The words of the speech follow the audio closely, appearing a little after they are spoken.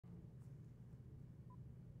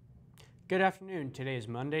Good afternoon. Today is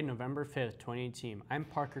Monday, November 5th, 2018. I'm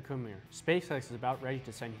Parker Kumir. SpaceX is about ready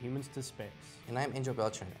to send humans to space. And I'm Angel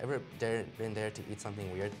Beltran. Ever been there to eat something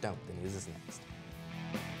weird? Don't. The news is next.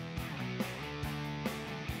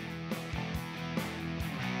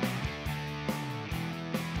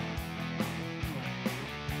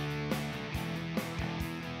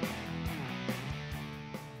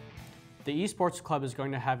 The Esports Club is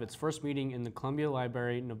going to have its first meeting in the Columbia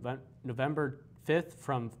Library November 5th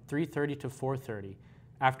from 3:30 to 4:30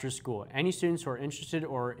 after school. Any students who are interested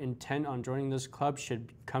or intend on joining this club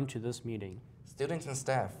should come to this meeting. Students and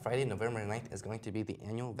staff, Friday, November 9th is going to be the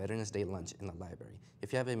annual Veterans Day lunch in the library.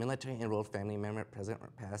 If you have a military-enrolled family member present or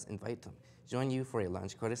past, invite them. Join you for a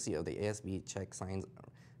lunch courtesy of the ASB check signs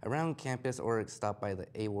around campus or stop by the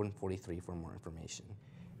A143 for more information.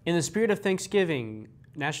 In the spirit of Thanksgiving,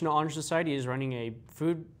 National Honor Society is running a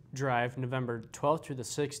food drive November 12th through the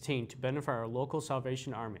 16th to benefit our local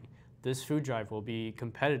Salvation Army. This food drive will be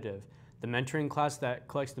competitive. The mentoring class that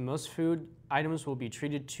collects the most food items will be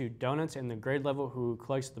treated to donuts, and the grade level who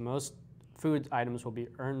collects the most food items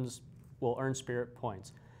will earn spirit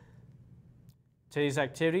points. Today's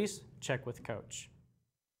activities, check with coach.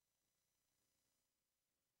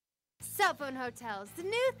 Cell phone hotels, the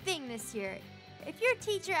new thing this year. If your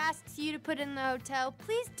teacher asks you to put in the hotel,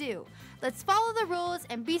 please do. Let's follow the rules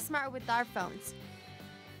and be smart with our phones.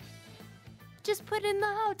 Just put in the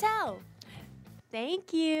hotel.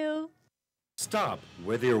 Thank you. Stop!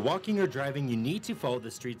 Whether you're walking or driving, you need to follow the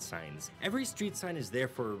street signs. Every street sign is there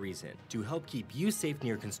for a reason, to help keep you safe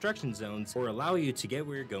near construction zones or allow you to get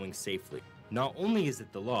where you're going safely. Not only is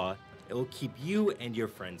it the law, it will keep you and your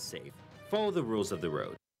friends safe. Follow the rules of the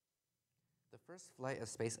road. The first flight of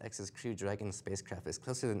SpaceX's Crew Dragon spacecraft is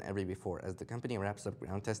closer than ever before as the company wraps up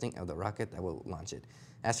ground testing of the rocket that will launch it.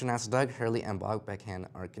 Astronauts Doug Hurley and Bob Beckham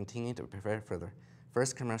are continuing to prepare for the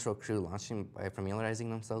first commercial crew launching by familiarizing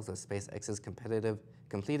themselves with SpaceX's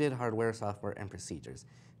completed hardware, software, and procedures.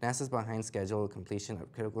 NASA's behind schedule completion of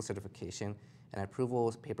critical certification and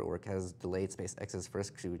approval paperwork has delayed SpaceX's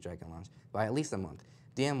first Crew Dragon launch by at least a month.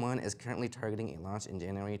 DM1 is currently targeting a launch in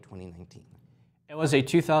January 2019. It was a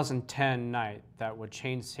 2010 night that would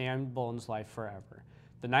change Sam Bolton's life forever.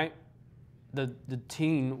 The night the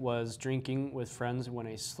teen was drinking with friends when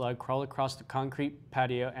a slug crawled across the concrete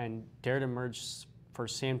patio and dared emerge for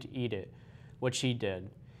Sam to eat it, which he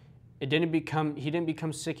did. He didn't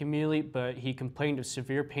become sick immediately, but he complained of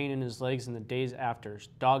severe pain in his legs in the days after.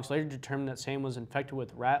 Dogs later determined that Sam was infected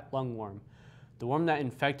with rat lungworm. The worm that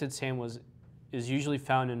infected Sam is usually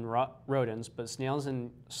found in rodents, but snails and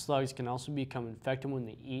slugs can also become infected when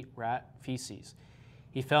they eat rat feces.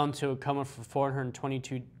 He fell into a coma for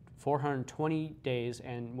 420 days,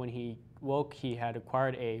 and when he woke, he had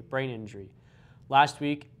acquired a brain injury. Last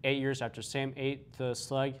week, 8 years after Sam ate the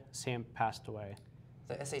slug, Sam passed away.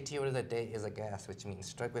 The SAT word of the day is aghast, which means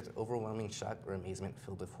struck with overwhelming shock or amazement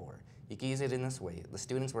filled with horror. You can use it in this way. The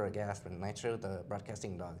students were aghast when Nitro, the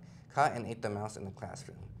broadcasting dog, caught and ate the mouse in the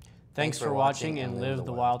classroom. Thanks for watching and live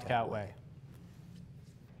the Wildcat way.